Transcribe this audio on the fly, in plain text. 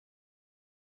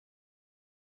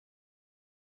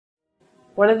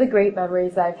One of the great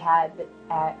memories I've had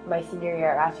at my senior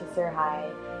year at Rochester High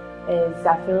is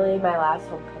definitely my last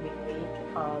homecoming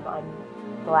week.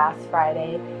 On the last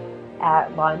Friday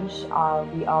at lunch,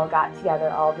 we all got together,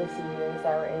 all the seniors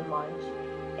that were in lunch,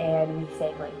 and we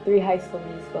sang like 3 High School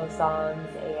Musical songs,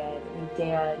 and we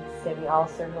danced, and we all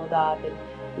circled up, and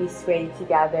we swayed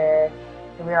together,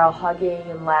 and we were all hugging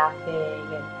and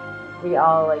laughing, and we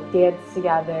all like danced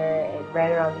together and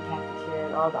ran around the cafeteria,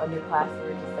 and all the underclassmen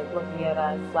were just like looking at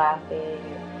us, laughing.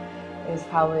 And it was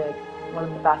probably like one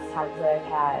of the best times that I've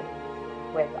had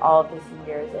with all of the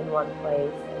seniors in one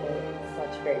place, and it was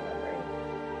such a great memory.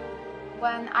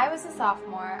 When I was a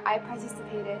sophomore, I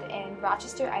participated in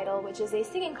Rochester Idol, which is a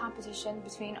singing competition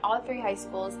between all 3 high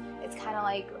schools. It's kind of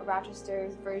like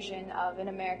Rochester's version of an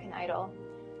American Idol.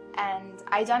 And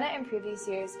I'd done it in previous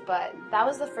years, but that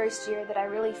was the first year that I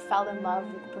really fell in love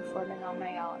with performing on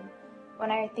my own.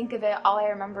 When I think of it, all I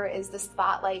remember is the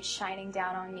spotlight shining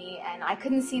down on me, and I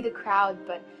couldn't see the crowd,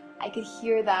 but I could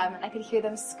hear them, and I could hear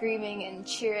them screaming and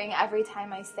cheering every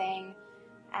time I sang.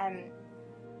 And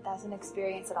that's an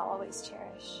experience that I'll always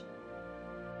cherish.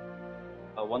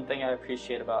 One thing I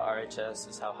appreciate about RHS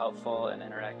is how helpful and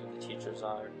interactive the teachers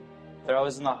are. They're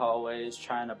always in the hallways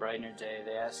trying to brighten your day.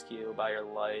 They ask you about your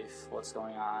life, what's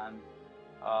going on.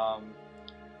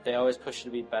 They always push you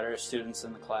to be better students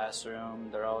in the classroom.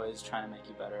 They're always trying to make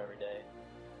you better every day.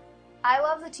 I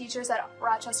love the teachers at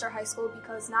Rochester High School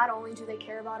because not only do they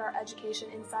care about our education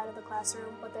inside of the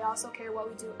classroom, but they also care what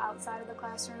we do outside of the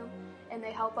classroom, and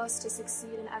they help us to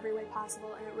succeed in every way possible,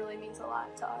 and it really means a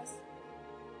lot to us.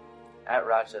 At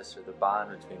Rochester, the bond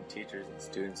between teachers and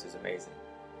students is amazing.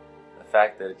 The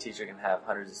fact that a teacher can have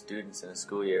hundreds of students in a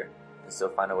school year and still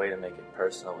find a way to make it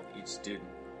personal with each student,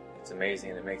 it's amazing,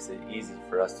 and it makes it easy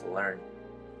for us to learn.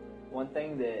 One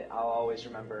thing that I'll always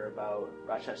remember about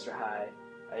Rochester High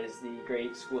is the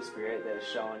great school spirit that is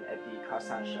shown at the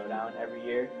Crosstown Showdown every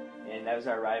year, and that was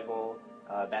our rival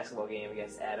basketball game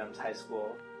against Adams High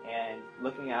School. And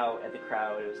looking out at the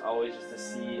crowd, it was always just a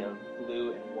sea of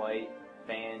blue and white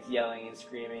fans yelling and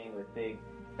screaming with big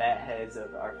fat heads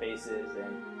of our faces,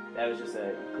 and that was just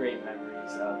a great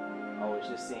memories of always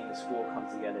just seeing the school come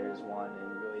together as one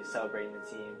and really celebrating the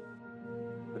team.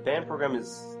 The band program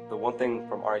is the one thing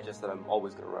from RHS that I'm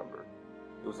always going to remember.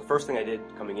 It was the first thing I did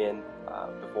coming in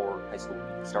before high school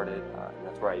started, and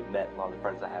that's where I met a lot of the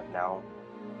friends I have now.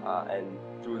 And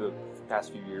through the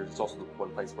past few years, it's also the one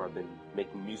place where I've been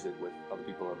making music with other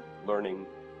people and learning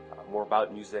more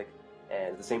about music,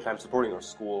 and at the same time supporting our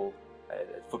school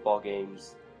at football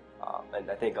games. And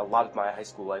I think a lot of my high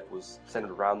school life was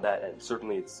centered around that, and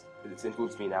certainly it's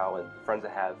influenced me now, and the friends I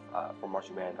have from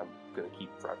marching band I'm going to keep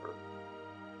forever.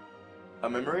 A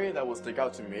memory that will stick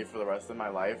out to me for the rest of my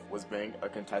life was being a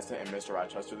contestant in Mr.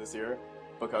 Rochester this year,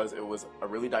 because it was a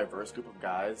really diverse group of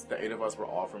guys. The 8 of us were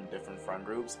all from different friend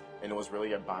groups, and it was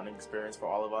really a bonding experience for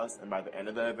all of us, and by the end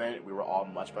of the event, we were all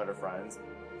much better friends.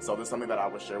 So this is something that I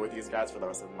will share with these guys for the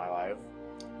rest of my life.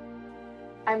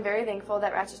 I'm very thankful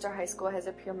that Rochester High School has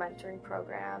a peer mentoring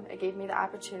program. It gave me the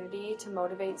opportunity to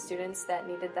motivate students that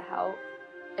needed the help.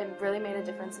 It really made a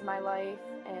difference in my life,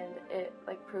 and it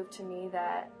proved to me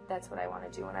that that's what I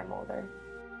want to do when I'm older.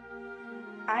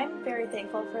 I'm very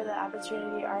thankful for the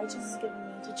opportunity RHS has given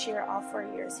me to cheer all 4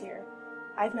 years here.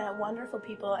 I've met wonderful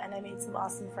people, and I made some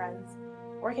awesome friends.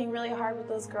 Working really hard with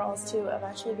those girls to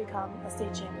eventually become a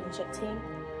state championship team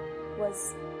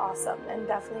was awesome, and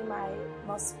definitely my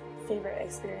most favorite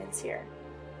experience here.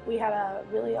 We had a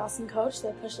really awesome coach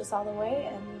that pushed us all the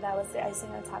way, and that was the icing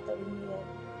on top that we needed.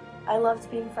 I loved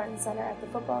being front and center at the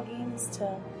football games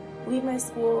to lead my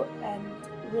school and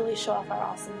really show off our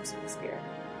awesome spirit.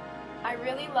 I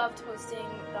really loved hosting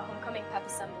the homecoming pep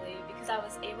assembly because I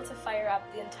was able to fire up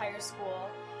the entire school,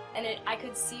 and I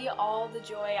could see all the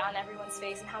joy on everyone's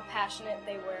face and how passionate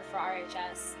they were for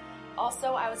RHS.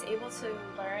 Also, I was able to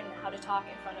learn how to talk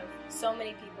in front of so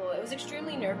many people. It was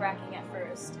extremely nerve-wracking at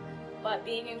first, but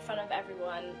being in front of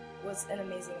everyone was an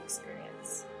amazing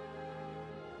experience.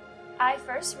 I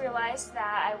first realized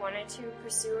that I wanted to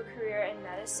pursue a career in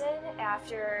medicine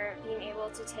after being able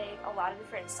to take a lot of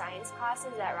different science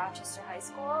classes at Rochester High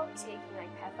School. Taking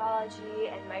pathology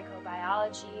and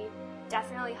microbiology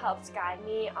definitely helped guide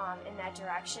me in that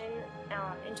direction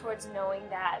and towards knowing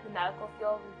that the medical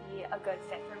field would be a good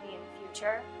fit for me in the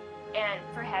future. And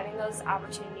for having those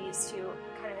opportunities to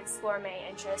kind of explore my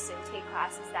interests and take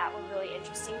classes that were really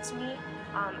interesting to me,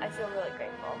 I feel really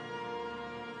grateful.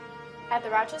 At the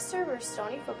Rochester vs.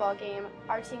 Stony football game,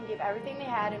 our team gave everything they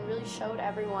had and really showed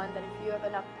everyone that if you have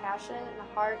enough passion and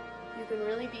a heart, you can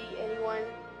really be anyone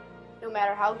no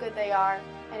matter how good they are.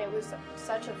 And it was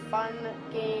such a fun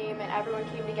game, and everyone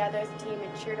came together as a team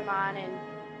and cheered them on, and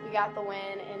we got the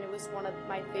win, and it was one of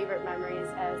my favorite memories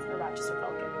as a Rochester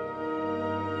Falcon.